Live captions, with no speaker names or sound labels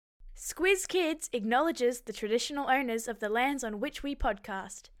Squiz Kids acknowledges the traditional owners of the lands on which we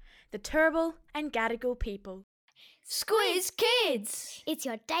podcast, the Turrbal and Gadigal people. Squiz Kids! It's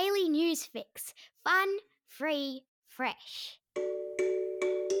your daily news fix. Fun, free, fresh.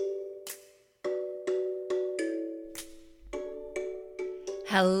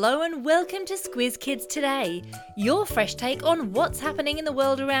 Hello and welcome to Squiz Kids Today, your fresh take on what's happening in the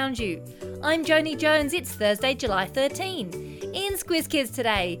world around you. I'm Joni Jones, it's Thursday, July 13. In Squiz Kids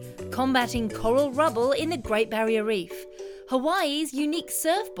Today, combating coral rubble in the Great Barrier Reef, Hawaii's unique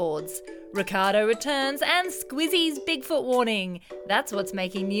surfboards, Ricciardo returns and Squiz-E's Bigfoot warning. That's what's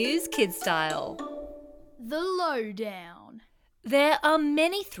making news kid style. The Lowdown. There are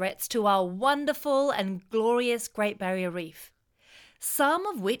many threats to our wonderful and glorious Great Barrier Reef. Some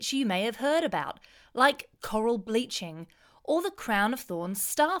of which you may have heard about, like coral bleaching or the crown of thorns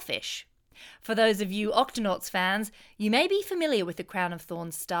starfish. For those of you Octonauts fans, you may be familiar with the crown of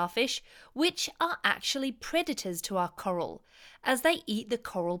thorns starfish, which are actually predators to our coral, as they eat the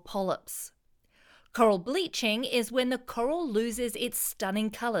coral polyps. Coral bleaching is when the coral loses its stunning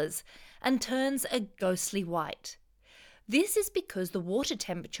colours and turns a ghostly white. This is because the water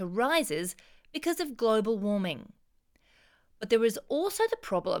temperature rises because of global warming. But there is also the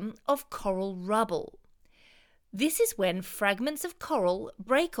problem of coral rubble. This is when fragments of coral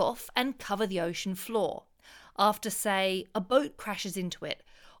break off and cover the ocean floor after, say, a boat crashes into it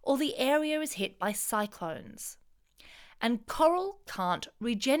or the area is hit by cyclones. And coral can't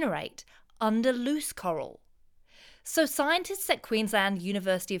regenerate under loose coral. So scientists at Queensland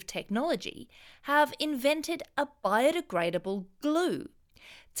University of Technology have invented a biodegradable glue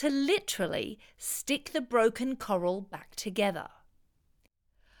to literally stick the broken coral back together.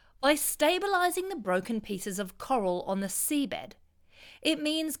 By stabilising the broken pieces of coral on the seabed, it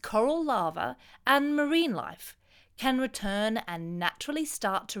means coral larvae and marine life can return and naturally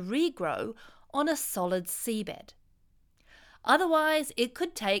start to regrow on a solid seabed. Otherwise, it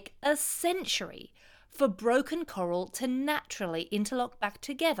could take a century for broken coral to naturally interlock back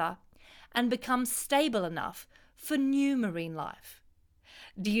together and become stable enough for new marine life.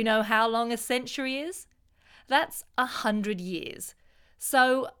 Do you know how long a century is? That's 100 years.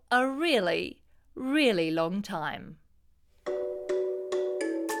 So a really, really long time.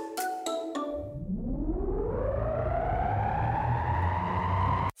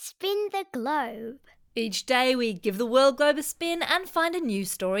 Spin the globe. Each day we give the world globe a spin and find a news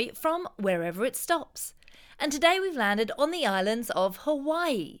story from wherever it stops. And today we've landed on the islands of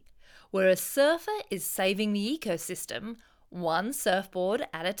Hawaii, where a surfer is saving the ecosystem one surfboard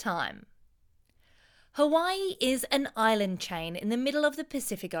at a time. Hawaii is an island chain in the middle of the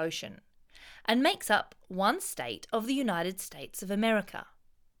Pacific Ocean and makes up one state of the United States of America.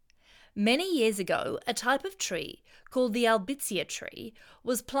 Many years ago, a type of tree called the albizia tree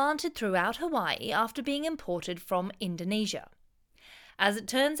was planted throughout Hawaii after being imported from Indonesia. As it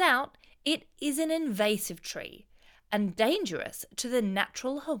turns out, it is an invasive tree and dangerous to the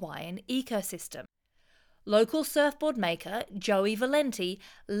natural Hawaiian ecosystem. Local surfboard maker Joey Valenti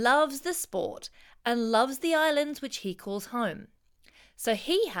loves the sport and loves the islands which he calls home. So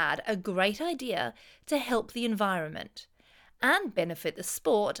he had a great idea to help the environment and benefit the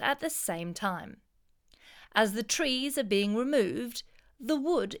sport at the same time. As the trees are being removed, the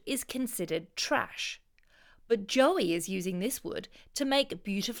wood is considered trash. But Joey is using this wood to make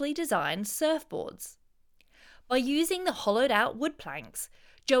beautifully designed surfboards. By using the hollowed out wood planks,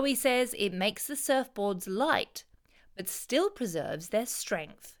 Joey says it makes the surfboards light, but still preserves their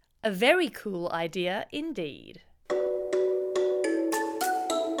strength. A very cool idea indeed.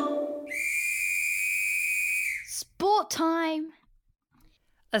 Sport time!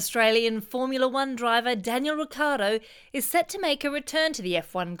 Australian Formula One driver Daniel Ricciardo is set to make a return to the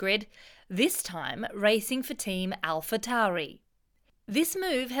F1 grid, this time racing for Team AlphaTauri. This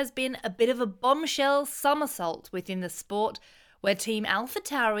move has been a bit of a bombshell somersault within the sport, where Team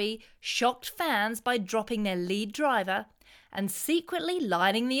AlphaTauri shocked fans by dropping their lead driver and secretly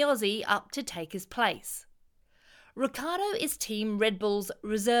lining the Aussie up to take his place. Ricciardo is Team Red Bull's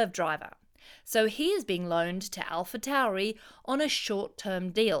reserve driver, so he is being loaned to AlphaTauri on a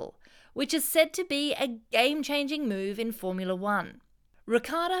short-term deal, which is said to be a game-changing move in Formula One.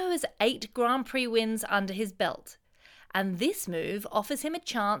 Ricciardo has 8 Grand Prix wins under his belt, and this move offers him a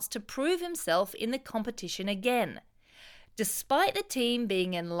chance to prove himself in the competition again, despite the team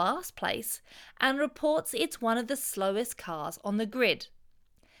being in last place and reports it's one of the slowest cars on the grid.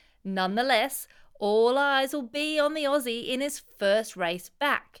 Nonetheless, all eyes will be on the Aussie in his first race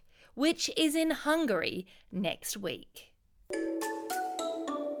back, which is in Hungary next week.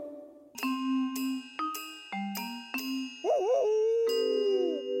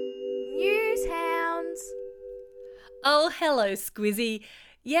 Oh, hello, Squiz-E.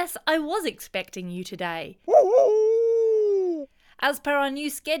 Yes, I was expecting you today. As per our new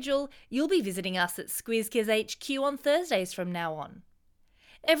schedule, you'll be visiting us at Squiz Kids HQ on Thursdays from now on.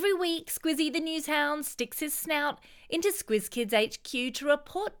 Every week, Squiz-E the Newshound sticks his snout into Squiz Kids HQ to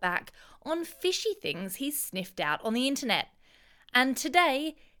report back on fishy things he's sniffed out on the internet. And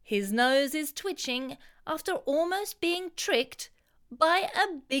today, his nose is twitching after almost being tricked by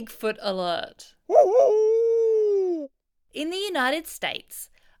a Bigfoot alert. In the United States,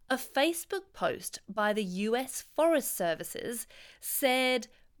 a Facebook post by the US Forest Services said,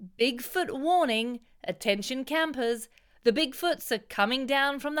 "Bigfoot warning, attention campers, the Bigfoots are coming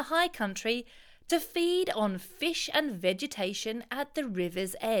down from the high country to feed on fish and vegetation at the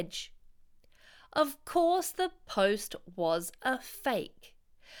river's edge." Of course, the post was a fake.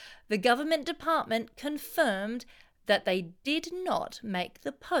 The government department confirmed that they did not make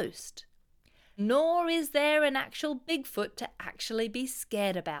the post. Nor is there an actual Bigfoot to actually be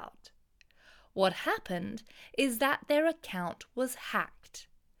scared about. What happened is that their account was hacked.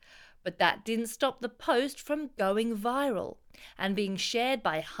 But that didn't stop the post from going viral and being shared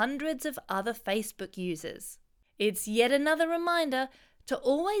by hundreds of other Facebook users. It's yet another reminder to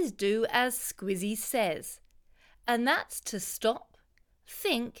always do as Squiz-E says, and that's to stop,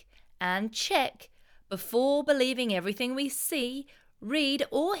 think, and check before believing everything we see, read,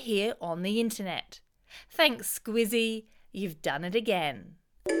 or hear on the internet. Thanks, Squiz-E. You've done it again.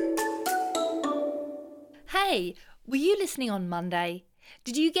 Hey, were you listening on Monday?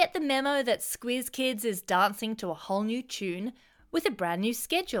 Did you get the memo that Squiz Kids is dancing to a whole new tune with a brand new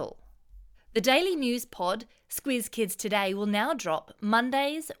schedule? The daily news pod, Squiz Kids Today, will now drop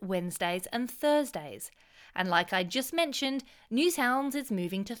Mondays, Wednesdays and Thursdays. And like I just mentioned, Newshounds is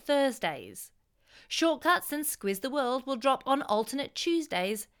moving to Thursdays. Shortcuts and Squiz the World will drop on alternate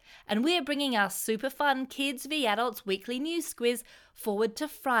Tuesdays, and we're bringing our super fun Kids v Adults weekly news squiz forward to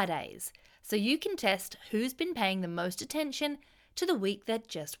Fridays, so you can test who's been paying the most attention to the week that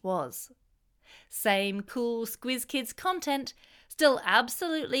just was. Same cool Squiz Kids content, still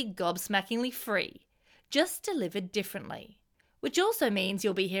absolutely gobsmackingly free, just delivered differently, which also means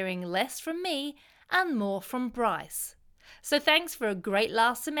you'll be hearing less from me and more from Bryce. So thanks for a great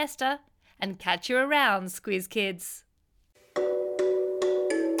last semester, and catch you around, Squiz Kids.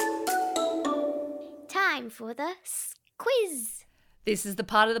 Time for the quiz. This is the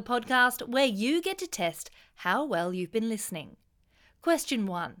part of the podcast where you get to test how well you've been listening. Question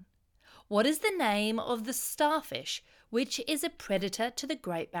 1. What is the name of the starfish which is a predator to the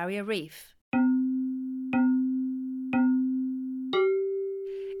Great Barrier Reef?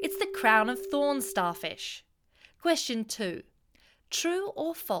 It's the crown of thorns starfish. Question 2. True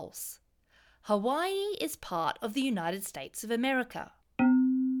or false? Hawaii is part of the United States of America.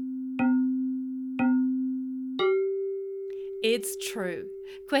 It's true.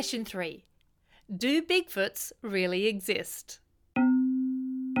 Question 3. Do Bigfoots really exist?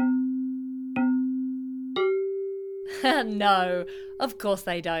 No, of course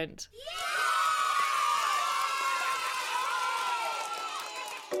they don't.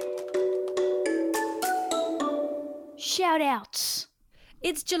 Shout outs.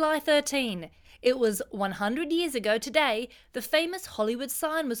 It's July 13. It was 100 years ago today the famous Hollywood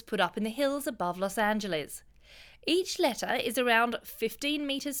sign was put up in the hills above Los Angeles. Each letter is around 15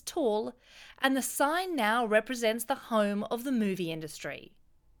 metres tall, and the sign now represents the home of the movie industry.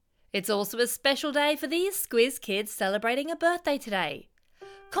 It's also a special day for these Squiz Kids celebrating a birthday today.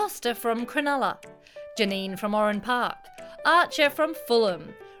 Costa from Cronulla, Janine from Oran Park, Archer from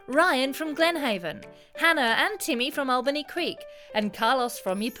Fulham, Ryan from Glenhaven, Hannah and Timmy from Albany Creek, and Carlos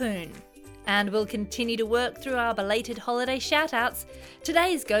from Yeppoon. And we'll continue to work through our belated holiday shout-outs.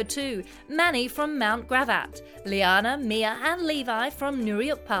 Today's go to Manny from Mount Gravatt, Liana, Mia and Levi from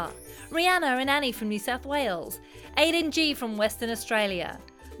Nuriukpa, Rihanna and Annie from New South Wales, Aidan G from Western Australia,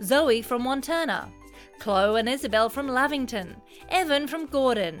 Zoe from Wanturna, Chloe and Isabel from Lavington, Evan from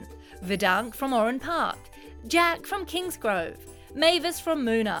Gordon, Vedant from Oran Park, Jack from Kingsgrove, Mavis from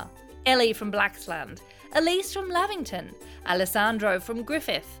Moona, Ellie from Blacksland, Elise from Lavington, Alessandro from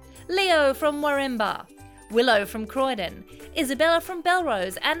Griffith, Leo from Warrimba, Willow from Croydon, Isabella from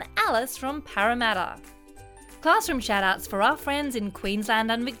Belrose and Alice from Parramatta. Classroom shoutouts for our friends in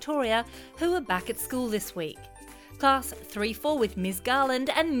Queensland and Victoria who are back at school this week. Class 3-4 with Ms Garland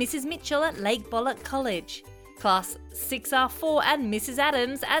and Mrs Mitchell at Lake Bollock College. Class 6R4 and Mrs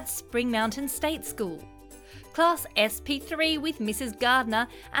Adams at Spring Mountain State School. Class SP3 with Mrs Gardner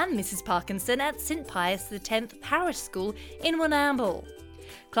and Mrs Parkinson at St Pius X Parish School in Wanamble.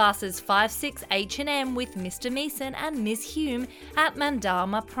 Classes 5-6 H&M with Mr Meeson and Ms Hume at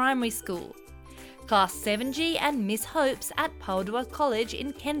Mandalma Primary School. Class 7G and Miss Hopes at Pauldua College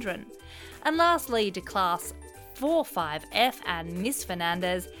in Kendron. And lastly to Class 45F and Miss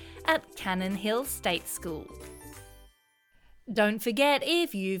Fernandez at Cannon Hill State School. Don't forget,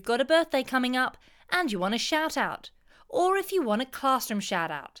 if you've got a birthday coming up and you want a shout out, or if you want a classroom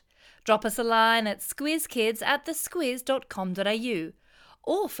shout out, drop us a line at squizkids@thesquiz.com.au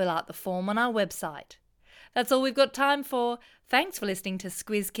or fill out the form on our website. That's all we've got time for. Thanks for listening to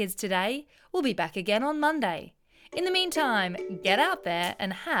Squiz Kids today. We'll be back again on Monday. In the meantime, get out there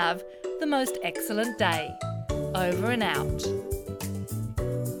and have the most excellent day. Over and out.